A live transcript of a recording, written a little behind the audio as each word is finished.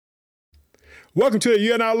Welcome to the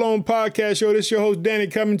You're Not Alone podcast show. This is your host, Danny,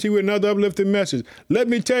 coming to you with another uplifting message. Let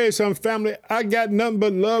me tell you something, family. I got nothing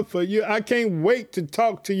but love for you. I can't wait to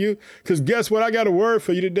talk to you because guess what? I got a word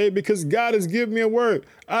for you today because God has given me a word.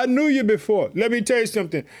 I knew you before. Let me tell you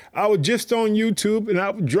something. I was just on YouTube and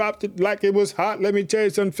I dropped it like it was hot. Let me tell you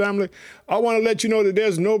something, family. I want to let you know that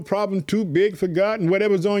there's no problem too big for God, and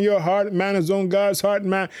whatever's on your heart and mind is on God's heart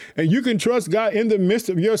and mind. And you can trust God in the midst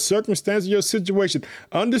of your circumstances, your situation.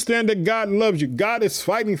 Understand that God loves you. God is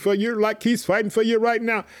fighting for you like he's fighting for you right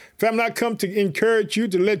now. Family, I come to encourage you,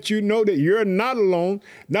 to let you know that you're not alone,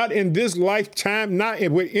 not in this lifetime, not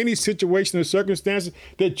with any situation or circumstances,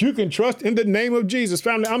 that you can trust in the name of Jesus.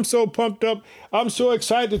 Family, I'm so pumped up. I'm so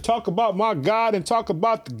excited to talk about my God and talk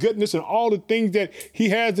about the goodness and all the things that he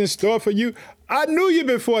has in store for you. I knew you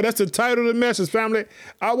before. That's the title of the message, family.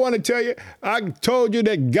 I want to tell you, I told you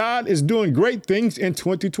that God is doing great things in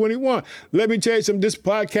 2021. Let me tell you something. This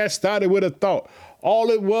podcast started with a thought.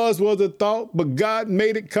 All it was a thought, but God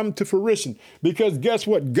made it come to fruition. Because guess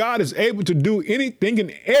what? God is able to do anything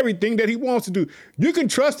and everything that he wants to do. You can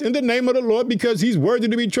trust in the name of the Lord because he's worthy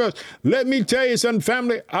to be trusted. Let me tell you something,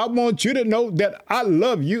 family. I want you to know that I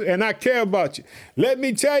love you and I care about you. Let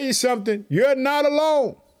me tell you something. You're not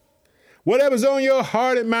alone. Whatever's on your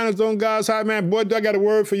heart and mind is on God's heart, man. Boy, I got a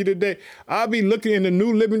word for you today. I'll be looking in the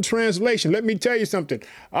New Living Translation. Let me tell you something.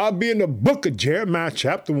 I'll be in the book of Jeremiah,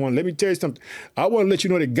 chapter 1. Let me tell you something. I want to let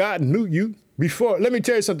you know that God knew you before. Let me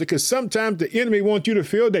tell you something, because sometimes the enemy wants you to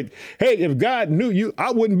feel that, hey, if God knew you,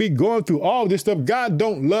 I wouldn't be going through all this stuff. God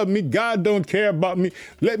don't love me. God don't care about me.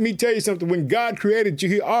 Let me tell you something. When God created you,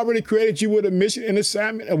 he already created you with a mission and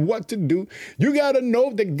assignment of what to do. You got to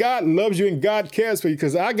know that God loves you and God cares for you,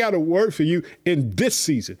 because I got a word for you in this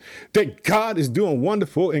season, that God is doing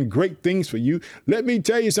wonderful and great things for you. Let me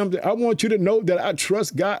tell you something. I want you to know that I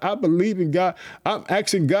trust God. I believe in God. I'm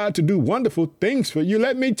asking God to do wonderful things for you.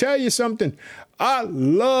 Let me tell you something. I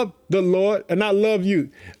love the Lord and I love you.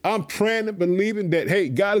 I'm praying and believing that, hey,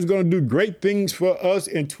 God is going to do great things for us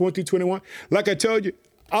in 2021. Like I told you,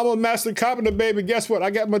 I'm a master carpenter, baby. Guess what? I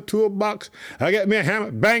got my toolbox. I got me a hammer.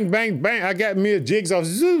 Bang, bang, bang. I got me a jigsaw.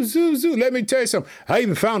 Zoo, zoo, zoo. Let me tell you something. I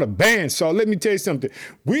even found a bandsaw. Let me tell you something.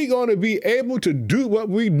 We're going to be able to do what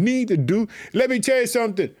we need to do. Let me tell you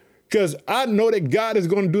something. Because I know that God is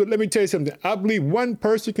going to do it. Let me tell you something. I believe one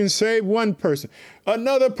person can save one person.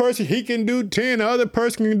 Another person, he can do 10. The other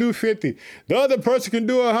person can do 50. The other person can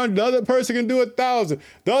do 100. The other person can do 1,000.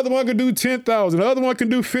 The other one can do 10,000. The other one can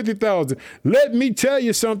do 50,000. Let me tell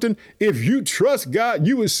you something. If you trust God,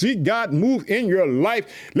 you will see God move in your life.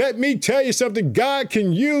 Let me tell you something. God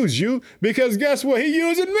can use you because guess what? He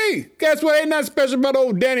using me. Guess what? Ain't nothing special about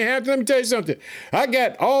old Danny Hampton. Let me tell you something. I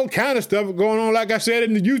got all kind of stuff going on, like I said,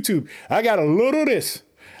 in the YouTube. I got a little of this.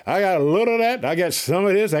 I got a little of that. I got some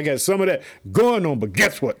of this. I got some of that going on. But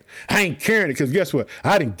guess what? I ain't carrying it because guess what?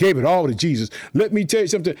 I done gave it all to Jesus. Let me tell you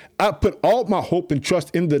something. I put all my hope and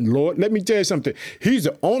trust in the Lord. Let me tell you something. He's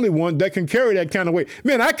the only one that can carry that kind of weight.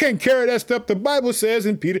 Man, I can't carry that stuff. The Bible says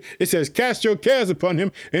in Peter, it says, cast your cares upon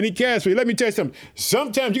him and he cares for you. Let me tell you something.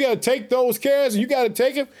 Sometimes you got to take those cares and you got to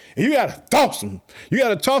take them and you got to toss them. You got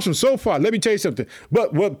to toss them so far. Let me tell you something.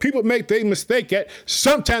 But what people make their mistake at,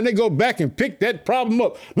 sometimes they go back and pick that problem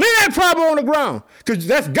up. Leave that problem on the ground because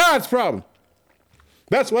that's God's problem.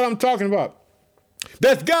 That's what I'm talking about.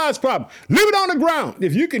 That's God's problem. Leave it on the ground.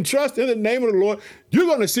 If you can trust in the name of the Lord, you're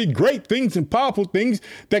going to see great things and powerful things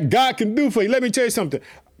that God can do for you. Let me tell you something.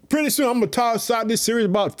 Pretty soon, I'm going to talk about this series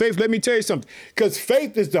about faith. Let me tell you something, because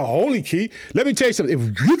faith is the holy key. Let me tell you something.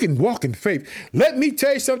 If you can walk in faith, let me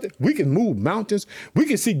tell you something. We can move mountains. We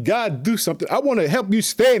can see God do something. I want to help you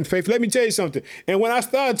stay in faith. Let me tell you something. And when I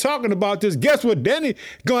started talking about this, guess what? Danny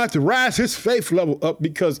going to have to rise his faith level up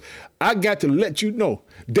because I got to let you know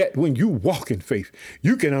that when you walk in faith,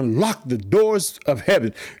 you can unlock the doors of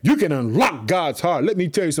heaven. You can unlock God's heart. Let me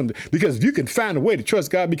tell you something, because you can find a way to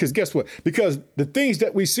trust God, because guess what? Because the things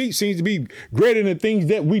that we see seems to be greater than the things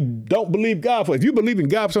that we don't believe God for. If you believe in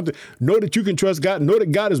God for something, know that you can trust God. Know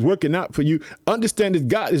that God is working out for you. Understand that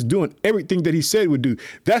God is doing everything that he said he would do.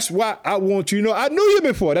 That's why I want you to know, I knew you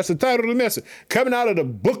before. That's the title of the message, coming out of the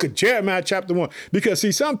book of Jeremiah, chapter 1. Because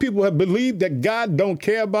see, some people have believed that God don't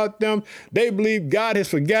care about them. They believe God has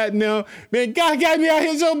forgotten them. Man, God got me out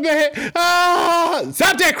here so bad.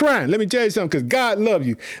 Stop that crying. Let me tell you something, because God loves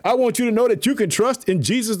you. I want you to know that you can trust in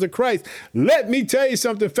Jesus the Christ. Let me tell you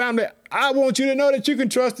something, family. I want you to know that you can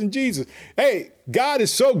trust in Jesus. Hey, God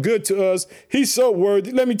is so good to us. He's so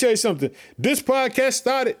worthy. Let me tell you something. This podcast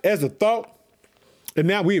started as a thought, and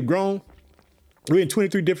now we have grown. We're in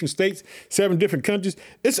 23 different states, 7 different countries.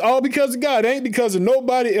 It's all because of God. It ain't because of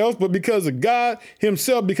nobody else, but because of God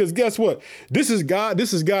himself. Because guess what? This is God.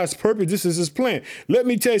 This is God's purpose. This is his plan. Let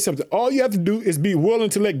me tell you something. All you have to do is be willing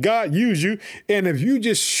to let God use you. And if you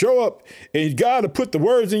just show up and God will put the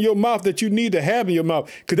words in your mouth that you need to have in your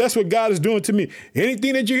mouth, because that's what God is doing to me.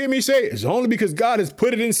 Anything that you hear me say is only because God has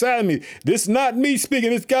put it inside me. This is not me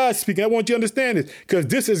speaking. It's God speaking. I want you to understand this because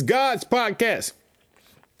this is God's podcast.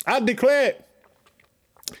 I declare it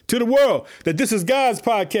to the world that this is God's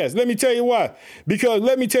podcast. Let me tell you why. Because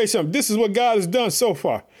let me tell you something. This is what God has done so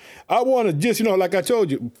far. I want to just, like I told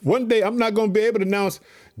you, one day I'm not going to be able to announce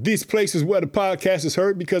these places where the podcast is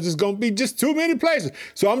heard because it's going to be just too many places.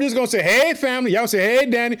 So I'm just going to say, hey, family. Y'all say, hey,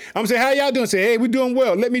 Danny. I'm going to say, how y'all doing? Say, hey, we're doing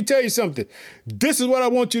well. Let me tell you something. This is what I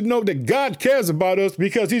want you to know, that God cares about us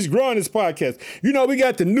because he's growing this podcast. We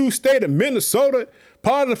got the new state of Minnesota,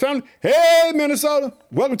 part of the family. Hey, Minnesota.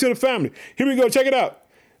 Welcome to the family. Here we go. Check it out.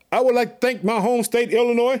 I would like to thank my home state,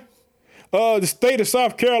 Illinois, the state of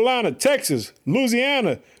South Carolina, Texas,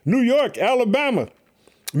 Louisiana, New York, Alabama,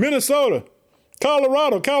 Minnesota,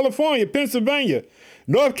 Colorado, California, Pennsylvania,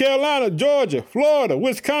 North Carolina, Georgia, Florida,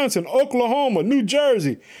 Wisconsin, Oklahoma, New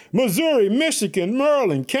Jersey, Missouri, Michigan,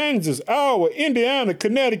 Maryland, Kansas, Iowa, Indiana,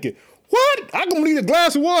 Connecticut. What? I'm going to need a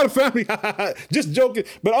glass of water, family. Just joking.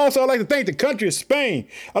 But also, I'd like to thank the country of Spain.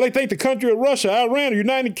 I'd like to thank the country of Russia, Iran, the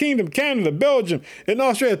United Kingdom, Canada, Belgium, and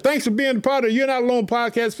Australia. Thanks for being a part of You're Not Alone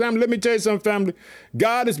podcast, family. Let me tell you something, family.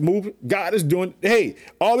 God is moving. God is doing. Hey,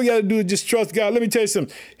 all we got to do is just trust God. Let me tell you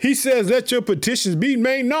something. He says, let your petitions be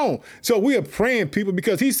made known. So we are praying, people,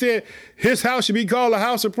 because he said his house should be called a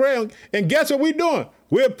house of prayer. And guess what we're doing?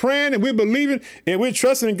 We're praying and we're believing and we're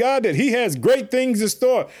trusting in God that he has great things in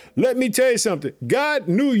store. Let me tell you something. God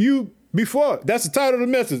knew you before. That's the title of the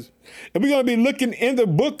message. And we're going to be looking in the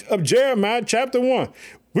book of Jeremiah, chapter 1.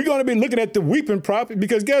 We're going to be looking at the weeping prophet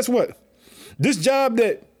because guess what? This job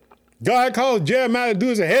that God calls Jeremiah to do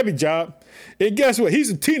is a heavy job. And guess what? He's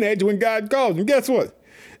a teenager when God calls him. Guess what?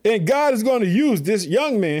 And God is going to use this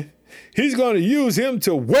young man. He's going to use him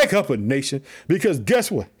to wake up a nation because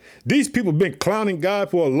guess what? These people have been clowning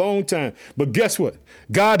God for a long time. But guess what?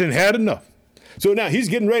 God done had enough. So now he's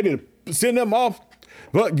getting ready to send them off.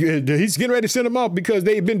 But he's getting ready to send them off because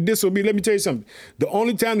they've been disobedient. Let me tell you something. The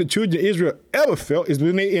only time the children of Israel ever felt is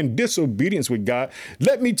when they're in disobedience with God.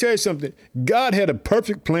 Let me tell you something. God had a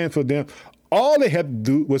perfect plan for them. All they had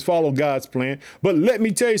to do was follow God's plan. But let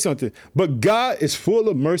me tell you something. But God is full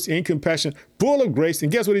of mercy and compassion, full of grace.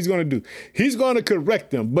 And guess what he's going to do? He's going to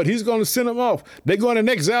correct them, but he's going to send them off. They're going in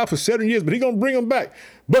exile for 7 years, but he's going to bring them back.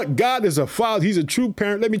 But God is a father. He's a true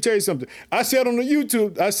parent. Let me tell you something. I said on the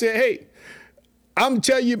YouTube, I said, hey, I'm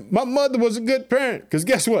telling you, my mother was a good parent. Because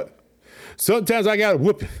guess what? Sometimes I got a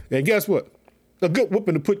whooping. And guess what? A good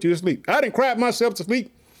whooping to put you to sleep. I didn't cry myself to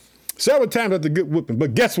sleep several times after a good whooping.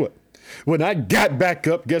 But guess what? When I got back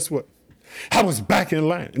up, guess what? I was back in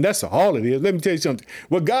line. And that's all it is. Let me tell you something.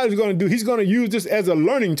 What God is going to do, he's going to use this as a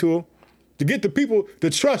learning tool to get the people to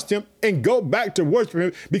trust him and go back to worship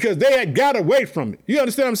him because they had got away from it. You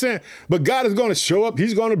understand what I'm saying? But God is going to show up.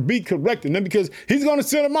 He's going to be correcting them because he's going to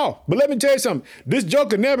send them off. But let me tell you something. This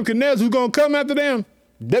joker Nebuchadnezzar who's going to come after them,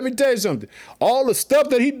 let me tell you something. All the stuff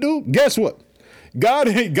that he do, guess what? God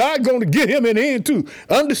going to get him in the end too.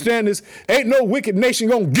 Understand this. Ain't no wicked nation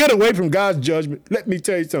going to get away from God's judgment. Let me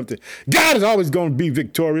tell you something. God is always going to be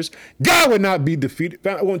victorious. God will not be defeated.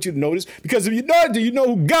 I want you to know this because if you know it, you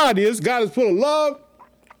know who God is. God is full of love,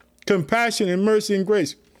 compassion, and mercy and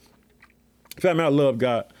grace. Family, I love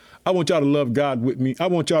God. I want y'all to love God with me. I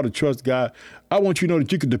want y'all to trust God. I want you to know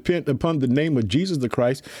that you can depend upon the name of Jesus the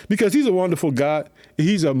Christ because he's a wonderful God.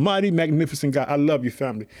 He's a mighty, magnificent God. I love you,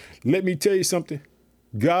 family. Let me tell you something.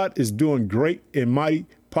 God is doing great and mighty,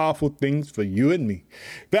 powerful things for you and me.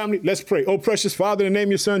 Family, let's pray. Oh, precious Father, in the name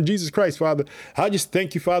of your son, Jesus Christ, Father, I just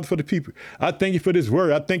thank you, Father, for the people. I thank you for this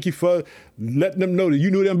word. I thank you for letting them know that you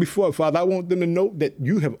knew them before, Father. I want them to know that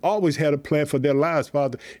you have always had a plan for their lives,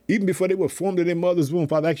 Father, even before they were formed in their mother's womb.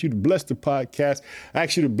 Father, I ask you to bless the podcast. I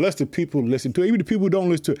ask you to bless the people who listen to it, even the people who don't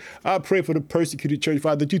listen to it. I pray for the persecuted church,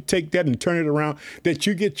 Father, that you take that and turn it around, that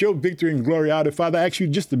you get your victory and glory out of it. Father, I ask you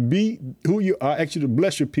just to be who you are. I ask you to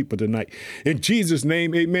bless your people tonight. In Jesus'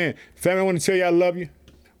 name, amen. Family, I want to tell you I love you.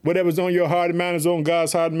 Whatever's on your heart and mind is on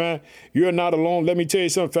God's heart and mind. You're not alone. Let me tell you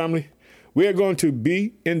something, family. We are going to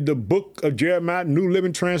be in the book of Jeremiah, New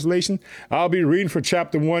Living Translation. I'll be reading from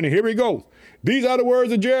chapter 1. And here we go. These are the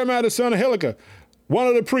words of Jeremiah, the son of Hilkiah, one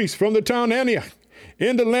of the priests from the town of Antioch.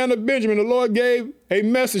 In the land of Benjamin, the Lord gave a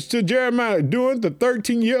message to Jeremiah during the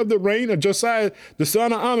 13th year of the reign of Josiah, the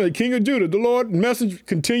son of Ammon, king of Judah. The Lord's message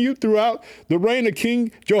continued throughout the reign of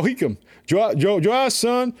King Jehoiakim, Joah's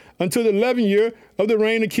son, until the 11th year of the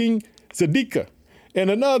reign of King Zedekiah, and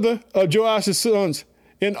another of Joash's sons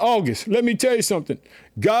in August. Let me tell you something.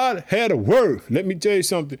 God had a word. Let me tell you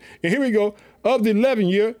something. And here we go. Of the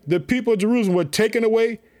 11th year, the people of Jerusalem were taken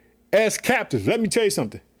away as captives. Let me tell you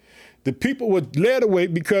something. The people were led away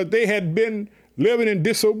because they had been living in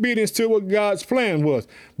disobedience to what God's plan was.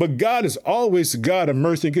 But God is always a God of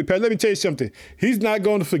mercy and compassion. Let me tell you something. He's not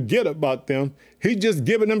going to forget about them. He's just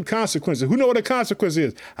giving them consequences. Who know what the consequence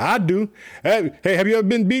is? I do. Hey, have you ever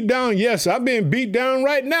been beat down? Yes, I've been beat down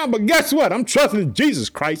right now. But guess what? I'm trusting in Jesus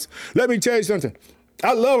Christ. Let me tell you something.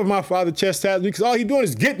 I love when my father chastises me because all he's doing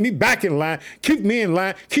is get me back in line, keep me in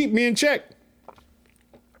line, keep me in check.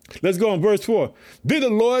 Let's go on verse 4. Did the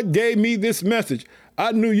Lord gave me this message?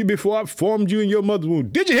 I knew you before I formed you in your mother's womb.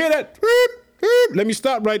 Did you hear that? Let me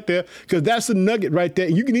stop right there because that's a nugget right there.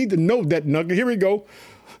 You need to know that nugget. Here we go.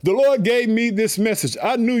 The Lord gave me this message.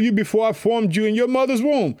 I knew you before I formed you in your mother's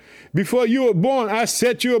womb. Before you were born, I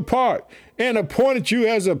set you apart and appointed you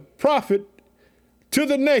as a prophet to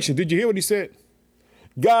the nation. Did you hear what he said?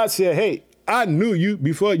 God said, hey, I knew you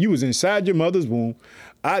before you was inside your mother's womb.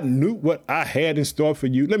 I knew what I had in store for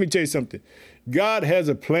you. Let me tell you something. God has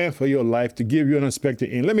a plan for your life to give you an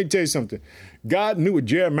unexpected end. Let me tell you something. God knew what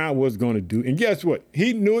Jeremiah was going to do. And guess what?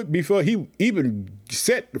 He knew it before he even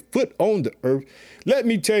set the foot on the earth. Let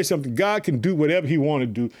me tell you something. God can do whatever he wants to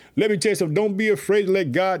do. Let me tell you something. Don't be afraid to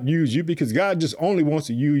let God use you because God just only wants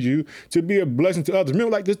to use you to be a blessing to others.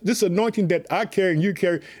 Remember, like this anointing that I carry and you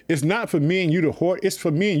carry, it's not for me and you to hoard. It's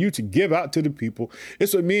for me and you to give out to the people.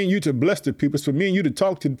 It's for me and you to bless the people. It's for me and you to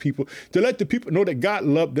talk to the people, to let the people know that God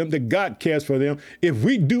loves them, that God cares for them. If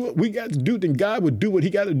we do what we got to do, then God will do what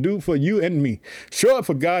he got to do for you and me. Show up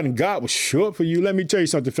for God and God will show up for you. Let me tell you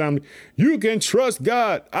something, family. You can trust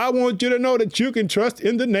God. I want you to know that you can trust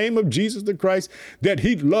in the name of Jesus the Christ, that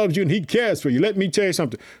he loves you and he cares for you. Let me tell you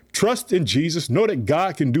something. Trust in Jesus. Know that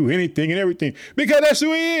God can do anything and everything because that's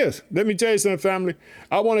who he is. Let me tell you something, family.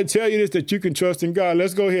 I want to tell you this, that you can trust in God.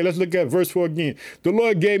 Let's go here. Let's look at verse 4 again. The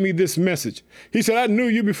Lord gave me this message. He said, I knew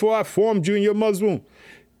you before I formed you in your mother's womb.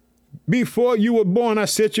 Before you were born, I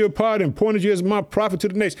set you apart and appointed you as my prophet to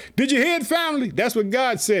the nation. Did you hear it, family? That's what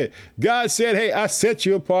God said. God said, hey, I set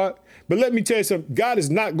you apart. But let me tell you something. God is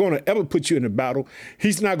not going to ever put you in a battle.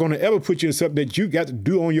 He's not going to ever put you in something that you got to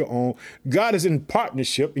do on your own. God is in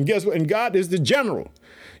partnership. And guess what? And God is the general.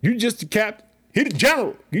 You just the captain. He's the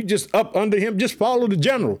general. You just up under him. Just follow the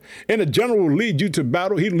general. And the general will lead you to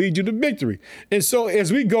battle. He'll lead you to victory. And so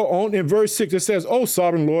as we go on in verse 6, it says, oh,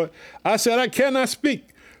 sovereign Lord, I said, I cannot speak.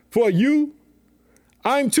 For you,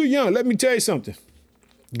 I'm too young. Let me tell you something.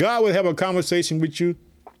 God will have a conversation with you.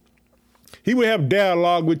 He will have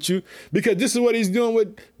dialogue with you because this is what he's doing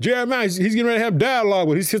with Jeremiah. He's getting ready to have dialogue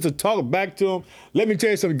with him. He's here to talk back to him. Let me tell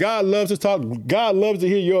you something. God loves to talk. God loves to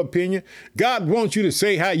hear your opinion. God wants you to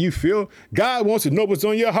say how you feel. God wants to know what's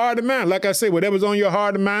on your heart and mind. Like I say, whatever's on your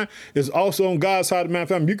heart and mind is also on God's heart and mind.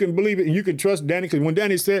 Family, you can believe it and you can trust Danny because when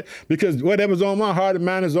Danny said, because whatever's on my heart and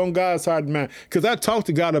mind is on God's heart and mind. Because I talk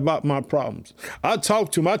to God about my problems. I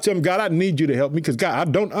talk to him. I tell him, God, I need you to help me because God, I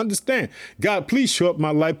don't understand. God, please show up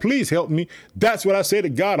my life. Please help me. That's what I say to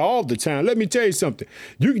God all the time. Let me tell you something.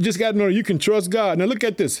 You just got to know you can trust God. Now look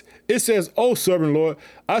at this. It says, oh, servant Lord,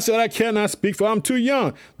 I said, I cannot speak for I'm too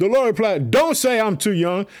young. The Lord replied, don't say I'm too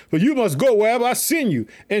young, for you must go wherever I send you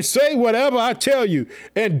and say whatever I tell you.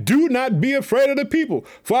 And do not be afraid of the people,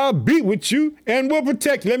 for I'll be with you and will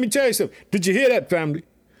protect you. Let me tell you something. Did you hear that, family?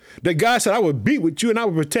 That God said, I will be with you and I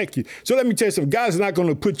will protect you. So let me tell you something. God's not going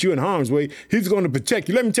to put you in harm's way. He's going to protect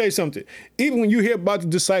you. Let me tell you something. Even when you hear about the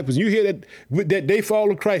disciples, you hear that they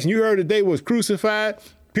followed Christ, and you heard that they was crucified.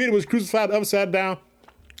 Peter was crucified upside down.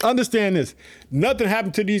 Understand this. Nothing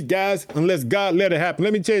happened to these guys unless God let it happen.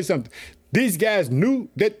 Let me tell you something. These guys knew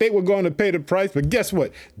that they were going to pay the price, but guess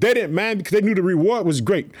what? They didn't mind because they knew the reward was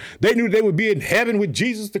great. They knew they would be in heaven with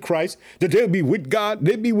Jesus the Christ, that they would be with God.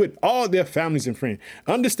 They'd be with all their families and friends.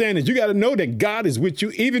 Understand this. You got to know that God is with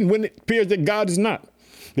you even when it appears that God is not.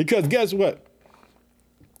 Because guess what?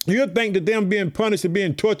 You'll think that them being punished and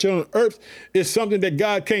being tortured on earth is something that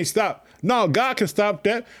God can't stop. No, God can stop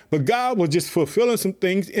that, but God was just fulfilling some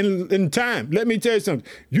things in time. Let me tell you something.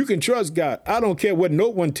 You can trust God. I don't care what no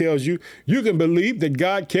one tells you. You can believe that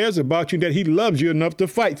God cares about you, that he loves you enough to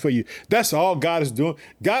fight for you. That's all God is doing.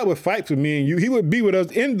 God would fight for me and you. He would be with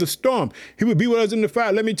us in the storm. He would be with us in the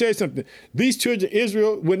fire. Let me tell you something. These children of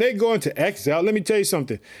Israel, when they go into exile, let me tell you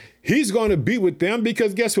something. He's going to be with them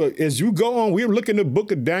because guess what? As you go on, we're looking at the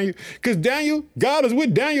book of Daniel because Daniel, God is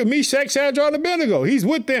with Daniel, Meshach, Shadrach, and Abednego. He's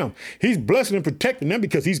with them. He's blessing and protecting them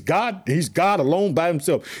because he's God. He's God alone by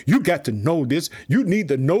himself. You got to know this. You need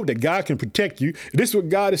to know that God can protect you. This is what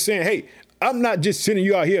God is saying. Hey, I'm not just sending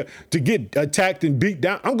you out here to get attacked and beat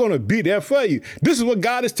down. I'm going to be there for you. This is what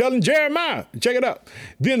God is telling Jeremiah. Check it out.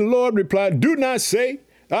 Then the Lord replied, do not say,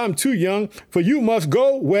 I'm too young, for you must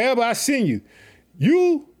go wherever I send you.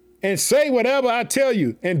 You and say whatever I tell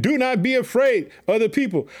you, and do not be afraid of the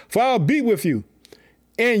people, for I'll be with you,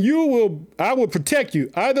 and I will protect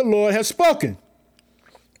you. I, the Lord, have spoken.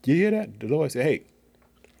 You hear that? The Lord said, hey,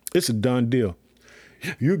 it's a done deal.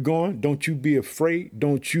 You're going, don't you be afraid.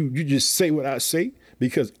 Don't you just say what I say,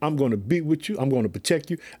 because I'm going to be with you. I'm going to protect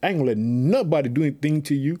you. I ain't going to let nobody do anything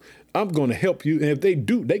to you. I'm going to help you. And if they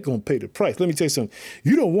do, they're going to pay the price. Let me tell you something.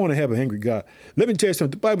 You don't want to have an angry God. Let me tell you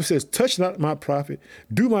something. The Bible says, touch not my prophet.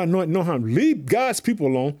 Do my anointing no harm. Leave God's people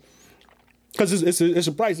alone, because it's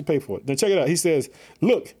a price to pay for it. Now check it out. He says,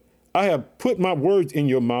 look, I have put my words in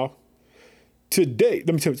your mouth today.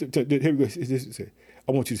 Let me tell you. Here we go.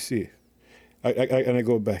 I want you to see it. I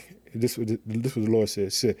go back. This was the Lord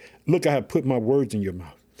said, look, I have put my words in your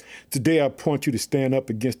mouth. Today I appoint you to stand up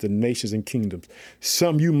against the nations and kingdoms.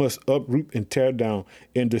 Some you must uproot and tear down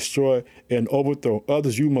and destroy and overthrow.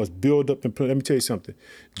 Others you must build up and plant. Let me tell you something.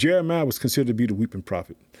 Jeremiah was considered to be the weeping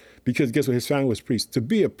prophet, because guess what? His family was priests. To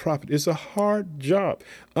be a prophet is a hard job.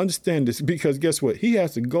 Understand this, because guess what? He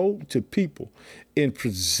has to go to people and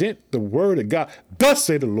present the word of God. Thus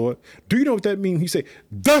say the Lord. Do you know what that means? He say,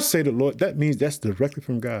 thus say the Lord. That means that's directly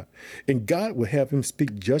from God. And God will have him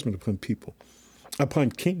speak judgment upon people,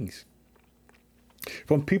 upon kings,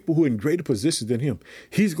 from people who are in greater positions than him.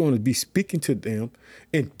 He's going to be speaking to them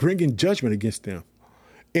and bringing judgment against them.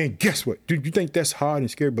 And guess what? Do you think that's hard and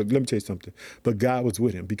scary? But let me tell you something. But God was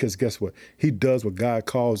with him, because guess what? He does what God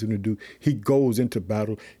calls him to do. He goes into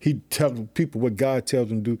battle. He tells people what God tells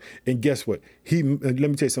him to do. And guess what? Let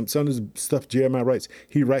me tell you something. Some of the stuff Jeremiah writes,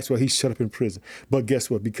 he writes while he's shut up in prison. But guess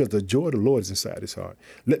what? Because the joy of the Lord is inside his heart.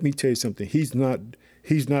 Let me tell you something. He's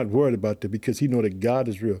not worried about that, because he knows that God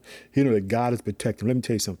is real. He knows that God is protecting him. Let me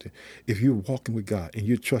tell you something. If you're walking with God and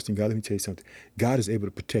you're trusting God, let me tell you something. God is able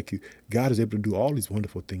to protect you. God is able to do all these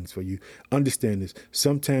wonderful things for you. Understand this.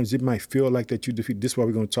 Sometimes it might feel like that you defeat. This is why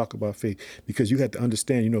we're going to talk about faith, because you have to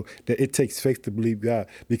understand, that it takes faith to believe God,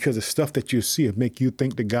 because the stuff that you see will make you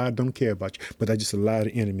think that God don't care about you. But that's just a lie of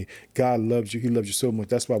the enemy. God loves you. He loves you so much.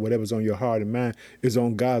 That's why whatever's on your heart and mind is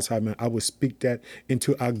on God's heart and mind. I will speak that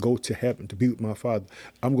until I go to heaven to be with my Father.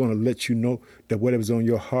 I'm going to let you know that whatever's on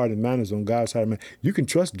your heart and mind is on God's heart and mind. You can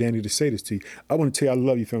trust Danny to say this to you. I want to tell you I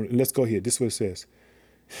love you, family. Let's go here. This is what it says.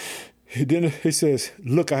 Then it says,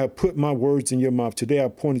 look, I have put my words in your mouth. Today I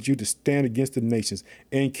appointed you to stand against the nations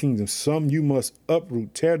and kingdoms. Some you must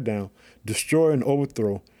uproot, tear down, destroy, and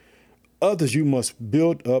overthrow. Others you must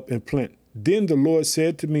build up and plant. Then the Lord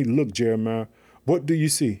said to me, look, Jeremiah, what do you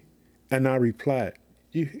see? And I replied,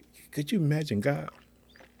 could you imagine God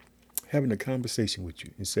having a conversation with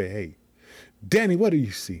you and say, hey, Danny, what do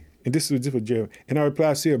you see? And this is what Jeremiah. And I replied,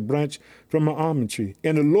 I see a branch from an almond tree.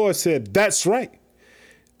 And the Lord said, that's right.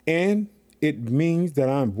 And it means that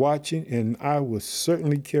I'm watching, and I will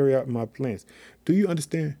certainly carry out my plans. Do you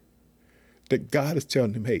understand that God is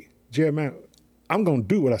telling him, hey, Jeremiah, I'm going to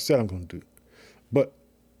do what I said I'm going to do, but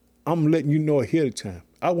I'm letting you know ahead of time.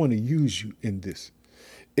 I want to use you in this.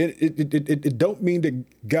 It don't mean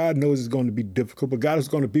that God knows it's going to be difficult, but God is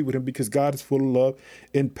going to be with him, because God is full of love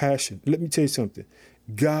and passion. Let me tell you something.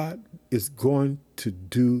 God is going to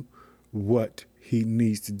do what he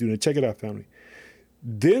needs to do. Now check it out, family.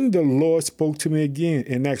 Then the Lord spoke to me again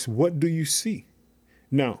and asked, what do you see?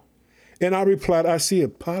 Now, and I replied, I see a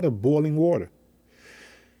pot of boiling water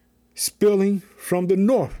spilling from the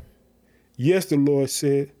north. Yes, the Lord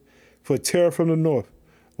said, for terror from the north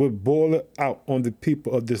would boil out on the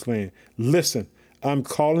people of this land. Listen, I'm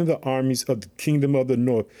calling the armies of the kingdom of the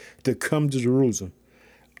north to come to Jerusalem.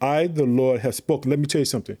 I, the Lord, have spoken. Let me tell you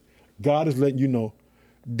something. God is letting you know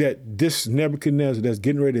that this Nebuchadnezzar that's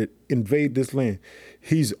getting ready to invade this land,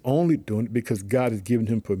 he's only doing it because God has given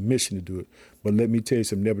him permission to do it. But let me tell you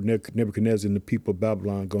something, Nebuchadnezzar and the people of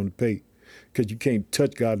Babylon are going to pay, because you can't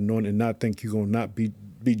touch God anointed and not think you're going to not be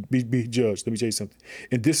judged. Let me tell you something.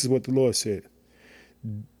 And this is what the Lord said.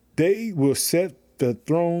 They will set the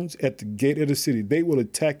thrones at the gate of the city. They will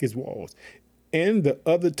attack its walls and the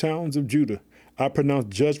other towns of Judah. I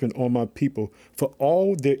pronounce judgment on my people for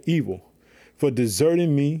all their evil, for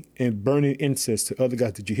deserting me and burning incense to other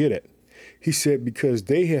gods. Did you hear that? He said, because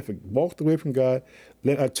they have walked away from God.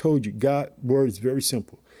 I told you, God's word is very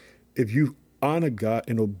simple. If you honor God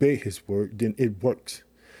and obey his word, then it works.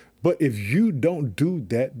 But if you don't do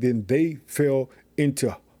that, then they fell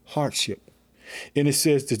into hardship. And it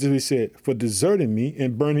says, this is what he said, for deserting me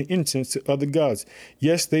and burning incense to other gods.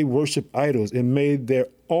 Yes, they worship idols and made their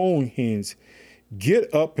own hands.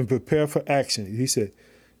 Get up and prepare for action. He said,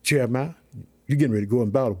 Jeremiah, you're getting ready to go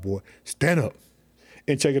in battle, boy. Stand up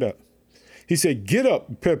and check it out. He said, get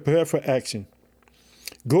up, prepare for action.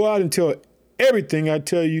 Go out and tell everything I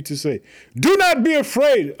tell you to say. Do not be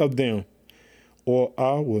afraid of them, or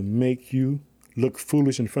I will make you look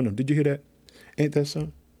foolish in front of them. Did you hear that? Ain't that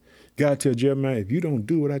something? God tell Jeremiah, if you don't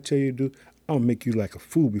do what I tell you to do, I'll make you like a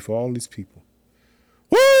fool before all these people.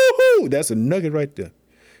 Woo-hoo! That's a nugget right there.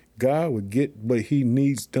 God will get what he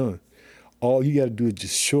needs done. All you got to do is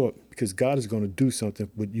just show up, because God is going to do something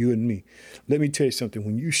with you and me. Let me tell you something.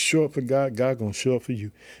 When you show up for God, God going to show up for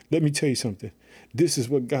you. Let me tell you something. This is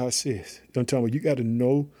what God says. I'm talking about, you got to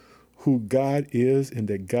know who God is and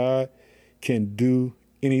that God can do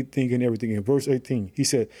anything and everything. In verse 18, he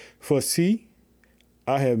said, for see,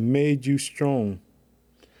 I have made you strong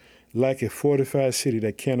like a fortified city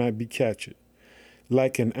that cannot be captured,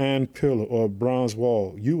 like an iron pillar or a bronze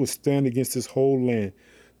wall. You will stand against this whole land.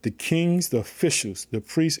 The kings, the officials, the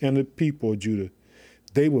priests, and the people of Judah,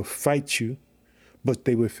 they will fight you, but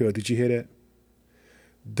they will fail. Did you hear that?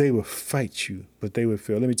 They will fight you, but they will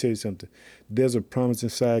fail. Let me tell you something. There's a promise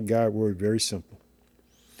inside God's word, very simple.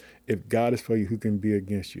 If God is for you, who can be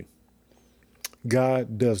against you?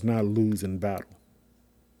 God does not lose in battle.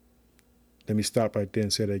 Let me stop right there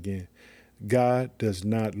and say that again. God does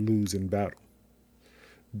not lose in battle.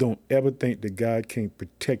 Don't ever think that God can't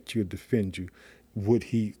protect you or defend you. What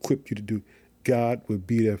he equipped you to do, God will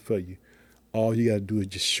be there for you. All you got to do is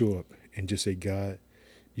just show up and just say, God,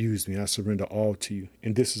 use me. I surrender all to you.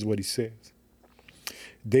 And this is what he says.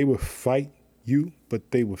 They will fight you,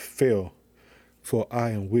 but they will fail, for I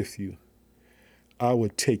am with you. I will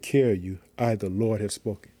take care of you. I, the Lord, have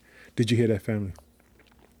spoken. Did you hear that, family?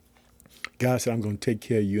 God said, I'm going to take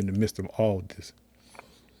care of you in the midst of all this.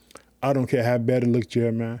 I don't care how bad it looks,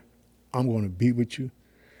 Jeremiah. I'm going to be with you.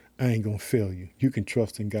 I ain't going to fail you. You can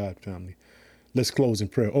trust in God, family. Let's close in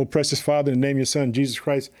prayer. Oh, precious Father, in the name of your Son, Jesus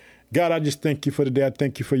Christ, God, I just thank you for today. I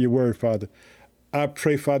thank you for your word, Father. I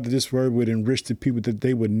pray, Father, this word would enrich the people, that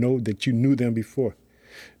they would know that you knew them before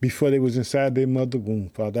they was inside their mother womb,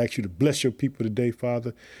 Father. I ask you to bless your people today,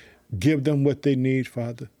 Father. Give them what they need,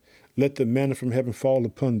 Father. Let the manna from heaven fall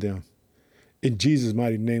upon them. In Jesus'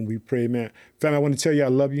 mighty name we pray, man. Family, I want to tell you I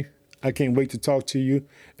love you. I can't wait to talk to you.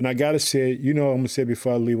 And I got to say, you know, I'm going to say it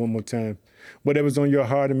before I leave one more time. Whatever's on your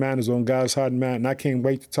heart and mind is on God's heart and mind. And I can't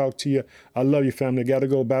wait to talk to you. I love you, family. I got to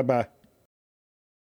go. Bye-bye.